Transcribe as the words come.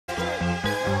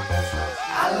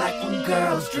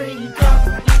girls drink up,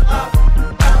 up, up,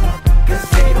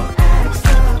 cause they don't act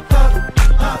up, up,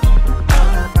 up.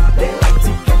 They like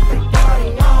to get the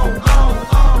party on.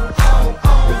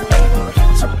 They gon'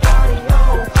 get your party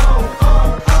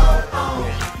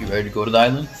on. You ready to go to the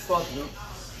island? Fuck no.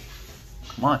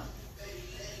 Come on.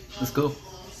 Let's go.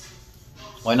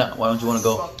 Why not? Why don't you want to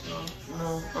go? Fuck no.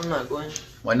 No, I'm not going.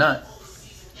 Why not?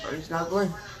 I'm just not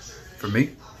going. For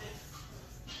me?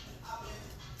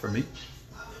 For me?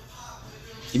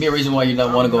 Give me a reason why you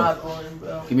don't want to go. I'm not going,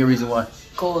 bro. Give me a reason why.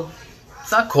 Cold.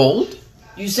 It's not cold.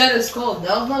 You said it's cold.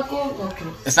 That was not cold? Okay.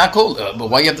 It's not cold, but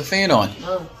why you have the fan on?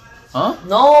 No. Huh?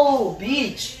 No,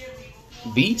 beach.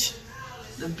 Beach?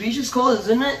 The beach is cold,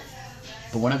 isn't it?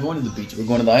 But we're not going to the beach. We're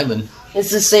going to the island.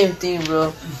 It's the same thing,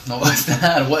 bro. No, it's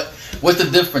not. What's the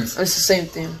difference? It's the same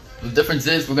thing. The difference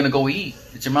is we're going to go eat.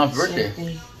 It's your mom's birthday. Same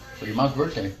thing. For your mom's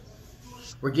birthday.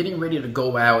 We're getting ready to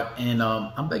go out, and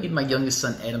I'm begging my youngest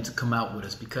son, Adam, to come out with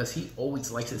us because he always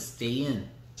likes to stay in.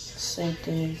 Same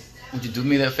thing. Would you do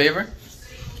me that favor?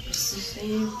 It's the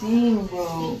same thing,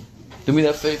 bro. Do me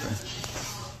that favor.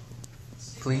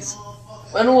 Please.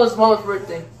 When was mom's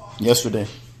birthday? Yesterday.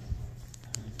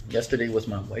 Yesterday was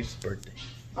my wife's birthday.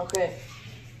 Okay.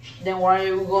 Then why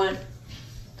are we going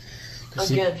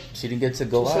again? She didn't get to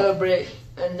go out. Celebrate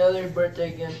another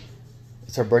birthday again.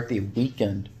 It's her birthday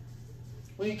weekend.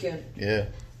 Weekend. Yeah.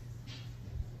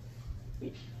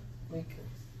 Weekend.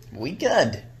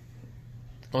 Weekend.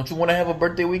 Don't you want to have a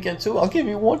birthday weekend too? I'll give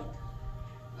you one.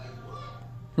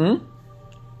 Do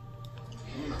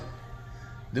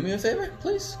me a favor,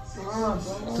 please.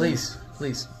 Please,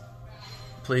 please,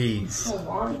 please.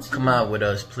 Come out with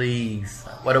us, please.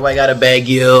 What do I gotta beg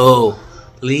you?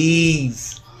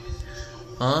 Please.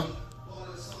 Huh?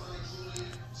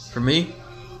 For me?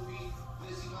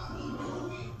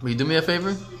 Will you do me a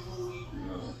favor?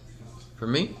 For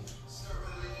me?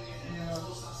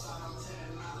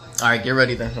 Alright, get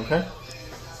ready then, okay?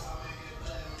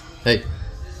 Hey.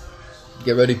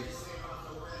 Get ready.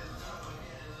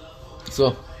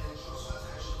 So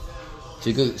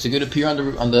she could appear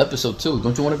on the episode too.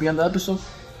 Don't you want to be on the episode?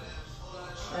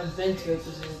 I've been to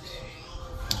episodes.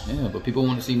 Yeah, but people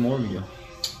want to see more of you.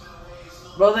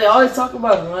 Bro, they always talk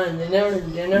about Roan. They never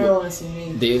want to see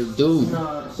me. They do.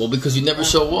 No. Well, because you never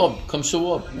show up. Come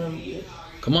show up. No.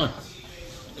 Come on.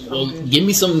 Well, give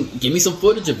me some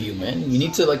footage of you, man. You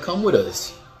need to like come with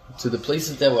us to the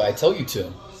places that I tell you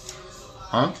to.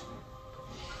 Huh?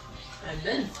 I've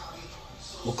been.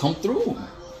 Well, come through.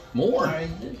 More. I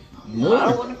did. More. I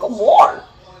don't want to go more.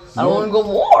 I don't want to go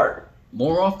more.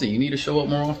 More often. You need to show up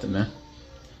more often, man.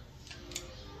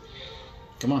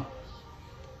 Come on.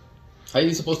 How are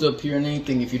you supposed to appear in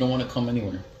anything if you don't want to come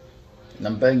anywhere? And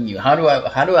I'm begging you. How do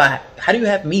you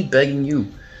have me begging you?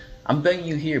 I'm begging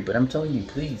you here, but I'm telling you,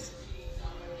 please.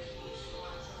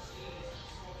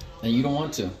 And you don't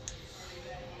want to.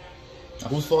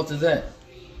 Whose fault is that?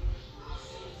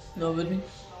 Nobody.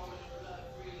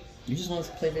 You just want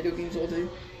to play video games all day?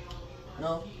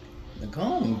 No. Then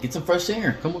come, get some fresh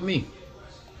air. Come with me.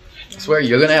 I swear,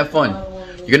 you're gonna have fun.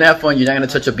 You're gonna have fun. You're not gonna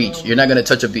touch a beach. You're not gonna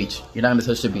touch a beach. You're not gonna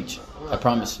touch the beach. I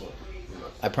promise.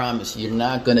 I promise. You're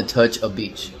not gonna touch a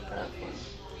beach.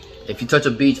 If you touch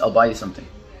a beach, I'll buy you something.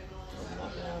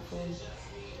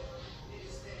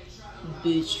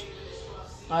 Beach.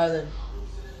 Island.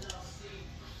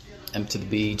 M to the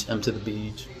beach. M to the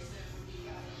beach.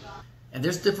 And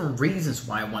there's different reasons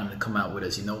why I want him to come out with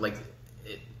us. You know, like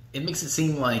it makes it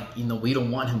seem like, you know, we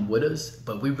don't want him with us,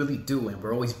 but we really do, and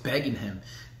we're always begging him.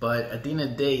 But at the end of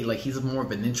the day, like, he's more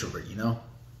of an introvert, you know?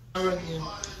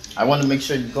 I want to make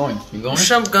sure you're going. You going? What's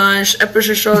up, guys?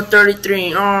 Episode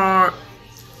 33. You're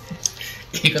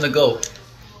gonna go.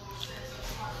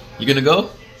 You gonna go?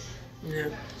 Yeah.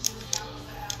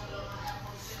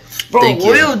 Bro, Thank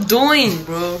what you. are you doing,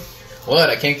 bro? What?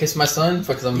 I can't kiss my son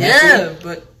because I'm happy? Yeah,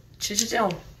 but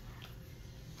chill.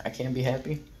 I can't be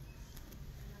happy?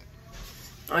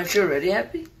 Aren't you already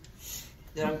happy?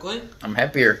 That I'm going? I'm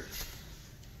happier.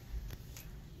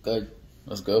 Good.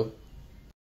 Let's go.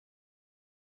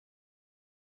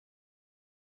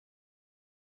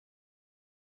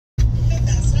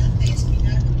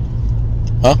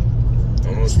 Huh?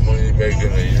 How much money you make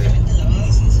in a year?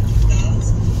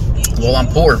 Well, I'm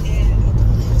poor.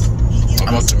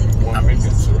 How much? 1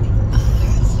 million, sir.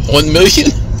 1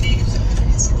 million?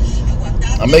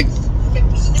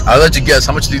 I'll let you guess.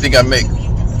 How much do you think I make?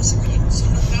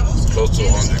 Close to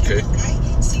 100K.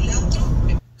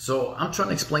 So, I'm trying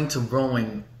to explain to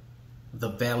Roan the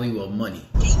value of money.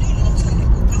 80.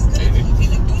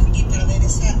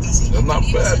 That's not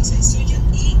bad.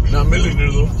 Not a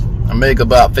millionaire though. I make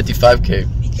about 55K.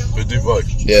 55.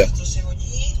 Yeah.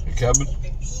 You cabin?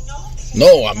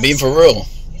 No, I'm being for real.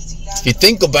 If you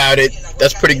think about it,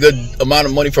 that's pretty good amount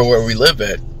of money for where we live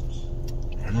at.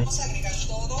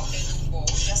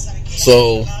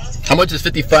 So, how much is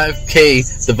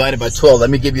 55K divided by 12? Let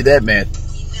me give you that, man.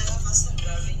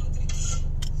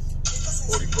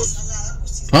 40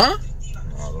 bucks. Huh? I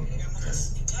don't know.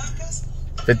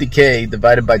 50K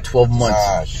divided by 12 months.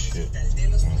 Ah, shit.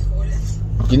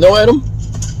 You know, Adam?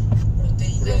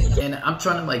 And I'm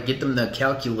trying to like get them to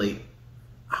calculate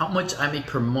how much I make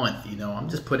per month. You know, I'm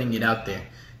just putting it out there.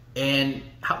 And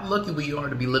how lucky we are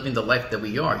to be living the life that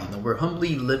we are. You know, we're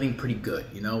humbly living pretty good.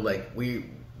 You know, like we're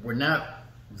not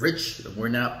rich, we're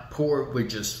not poor, we're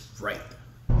just right.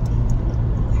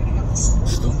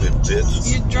 Stupid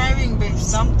bitch. You're driving, babe.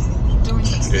 Stop doing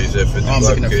that. Okay, is that I'm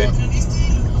looking at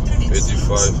 55K? phone.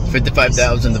 55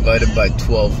 55,000 divided by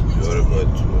 12. divided by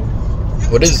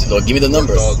 12. What is it though? Give me the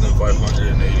number.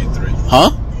 4,583.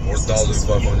 Huh?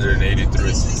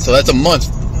 4,583. So that's a month.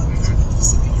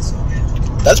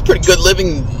 That's pretty good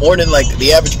living, more than like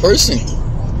the average person.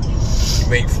 You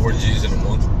make 4 G's in a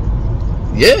month?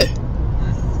 Yeah.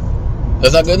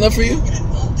 That's not good enough for you?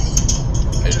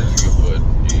 It is good,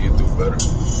 but you can do better.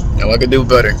 No, I could do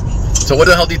better. So what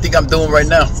the hell do you think I'm doing right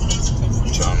now?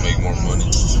 Trying to make more money.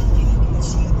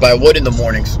 By what in the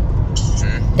mornings?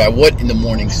 By what in the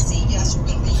mornings?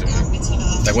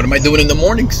 Like what am I doing in the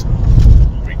mornings?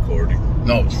 Recording.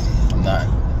 No, I'm not.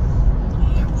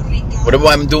 What am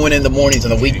I doing in the mornings on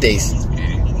the weekdays?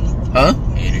 Eating. Huh?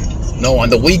 Eating. No,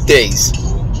 on the weekdays.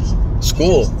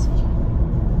 School.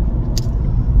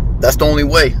 That's the only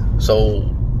way. So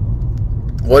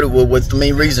what's the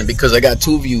main reason? Because I got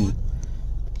two of you.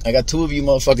 I got two of you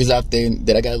motherfuckers out there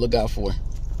that I gotta look out for.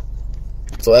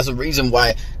 So that's the reason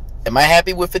why. Am I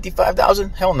happy with 55,000?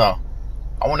 Hell no.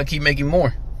 I want to keep making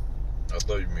more. I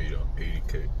thought you made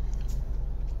 80K.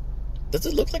 Does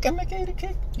it look like I make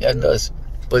 80K? Yeah, it does.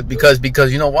 But because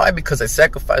you know why? Because I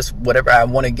sacrifice whatever I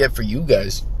want to get for you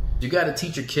guys. You got to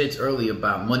teach your kids early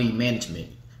about money management.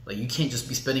 Like you can't just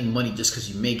be spending money just because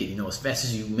you make it. You know, as fast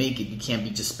as you make it, you can't be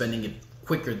just spending it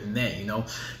quicker than that. You know,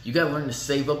 you got to learn to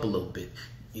save up a little bit.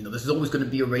 You know, there's always going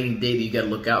to be a rainy day that you got to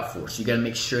look out for. So you got to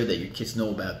make sure that your kids know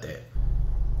about that.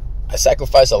 I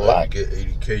sacrifice a lot. You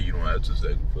get 80K, you don't have to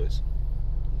sacrifice.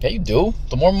 Yeah, you do.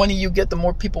 The more money you get, the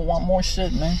more people want more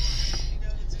shit, man.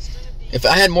 If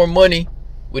I had more money,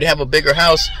 we'd have a bigger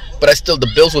house, but the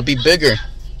bills would be bigger.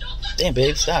 Damn,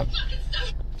 babe, stop.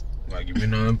 Like, give me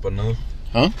nothing but no.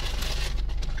 Huh?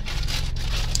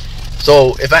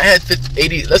 So, if I had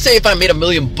 80, let's say if I made $1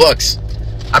 million,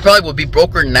 I probably would be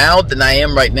broker now than I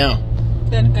am right now.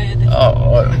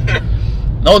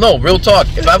 No, real talk.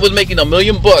 If I was making $1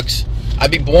 million, I'd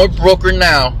be more broker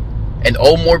now and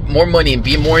owe more money and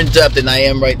be more in debt than I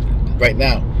am right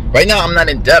now. Right now, I'm not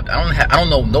in debt. I don't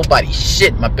know nobody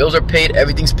shit. My bills are paid.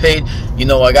 Everything's paid. You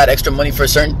know, I got extra money for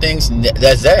certain things. And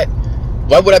that's that.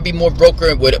 Why would I be more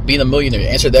broker with being a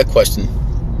millionaire? Answer that question.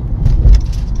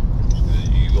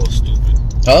 You go stupid.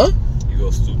 Huh? You go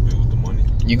stupid with the money.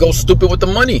 You go stupid with the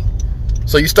money.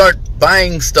 So you start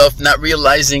buying stuff, not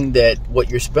realizing that what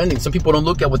you're spending. Some people don't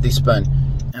look at what they spend.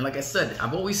 And like I said,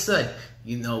 I've always said,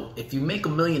 you know, if you make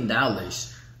 $1 million,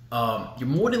 you're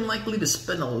more than likely to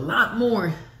spend a lot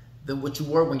more than what you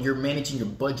were when you're managing your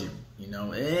budget. You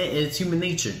know, it's human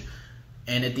nature.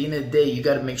 And at the end of the day, you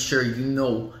got to make sure you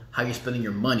know how you're spending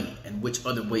your money and which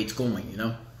other way it's going, you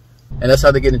know? And that's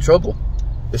how they get in trouble.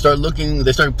 They start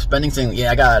spending, saying,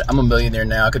 yeah, I'm a millionaire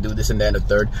now, I could do this and that and the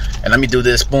third, and let me do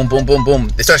this, boom, boom, boom, boom.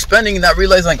 They start spending and not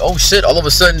realizing, like, oh shit, all of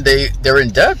a sudden they're in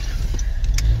debt.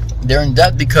 They're in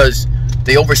debt because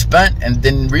they overspent and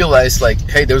didn't realize, like,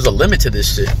 hey, there's a limit to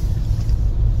this shit.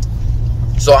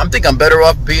 So I think I'm better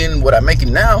off being what I'm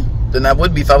making now than I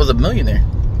would be if I was a millionaire.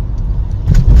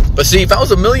 But see, if I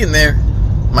was a millionaire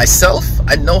myself,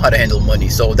 I'd know how to handle money,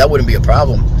 so that wouldn't be a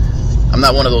problem. I'm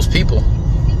not one of those people.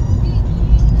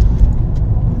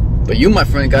 But you, my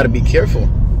friend, got to be careful.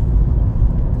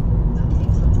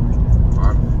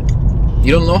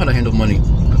 You don't know how to handle money.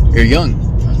 You're young.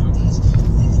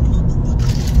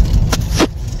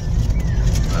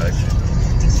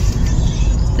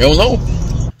 You don't know.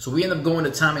 So we ended up going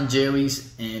to Tom and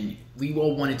Jerry's, and we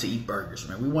all wanted to eat burgers,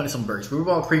 man. We wanted some burgers. We were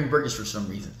all craving burgers for some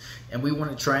reason. And we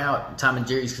wanted to try out Tom and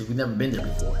Jerry's because we've never been there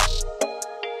before.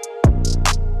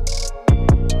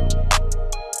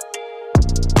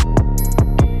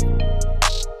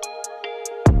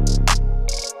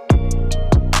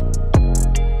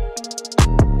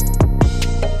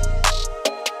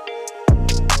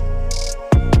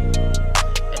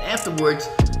 And afterwards,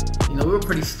 you know, we were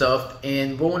pretty pretty stuffed,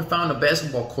 and Roan found a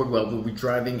basketball court while we were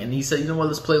driving, and he said, you know what,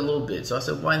 let's play a little bit. So I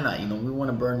said, why not? You know, we want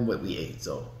to burn what we ate,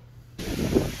 so. You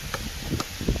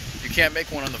can't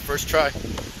make one on the first try. Is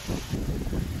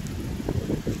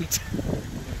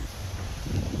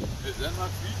that not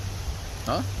sweet?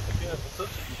 Huh? I can't touch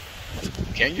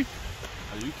it. Can you?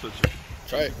 Oh, you touch it.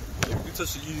 Try it. If you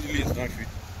touch it, usually it's not sweet.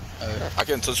 I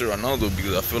can't touch it right now though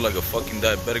because I feel like a fucking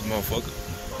diabetic motherfucker.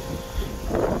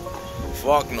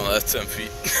 Fuck no, that's 10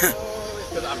 feet.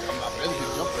 Because I'm really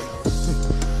jumping.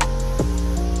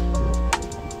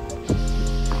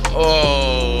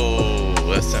 Oh,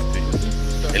 that's 10 feet.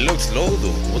 It looks low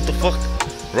though. What the fuck?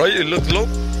 Right? It looks low.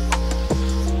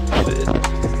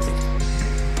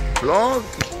 Vlog.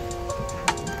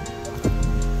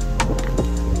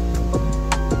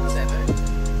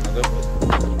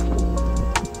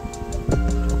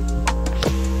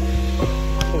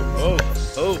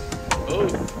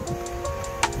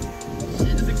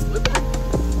 Shit, this thing's slippery.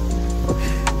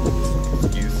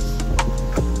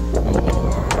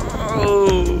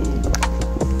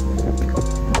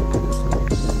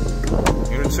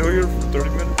 You gonna chill here for 30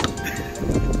 minutes?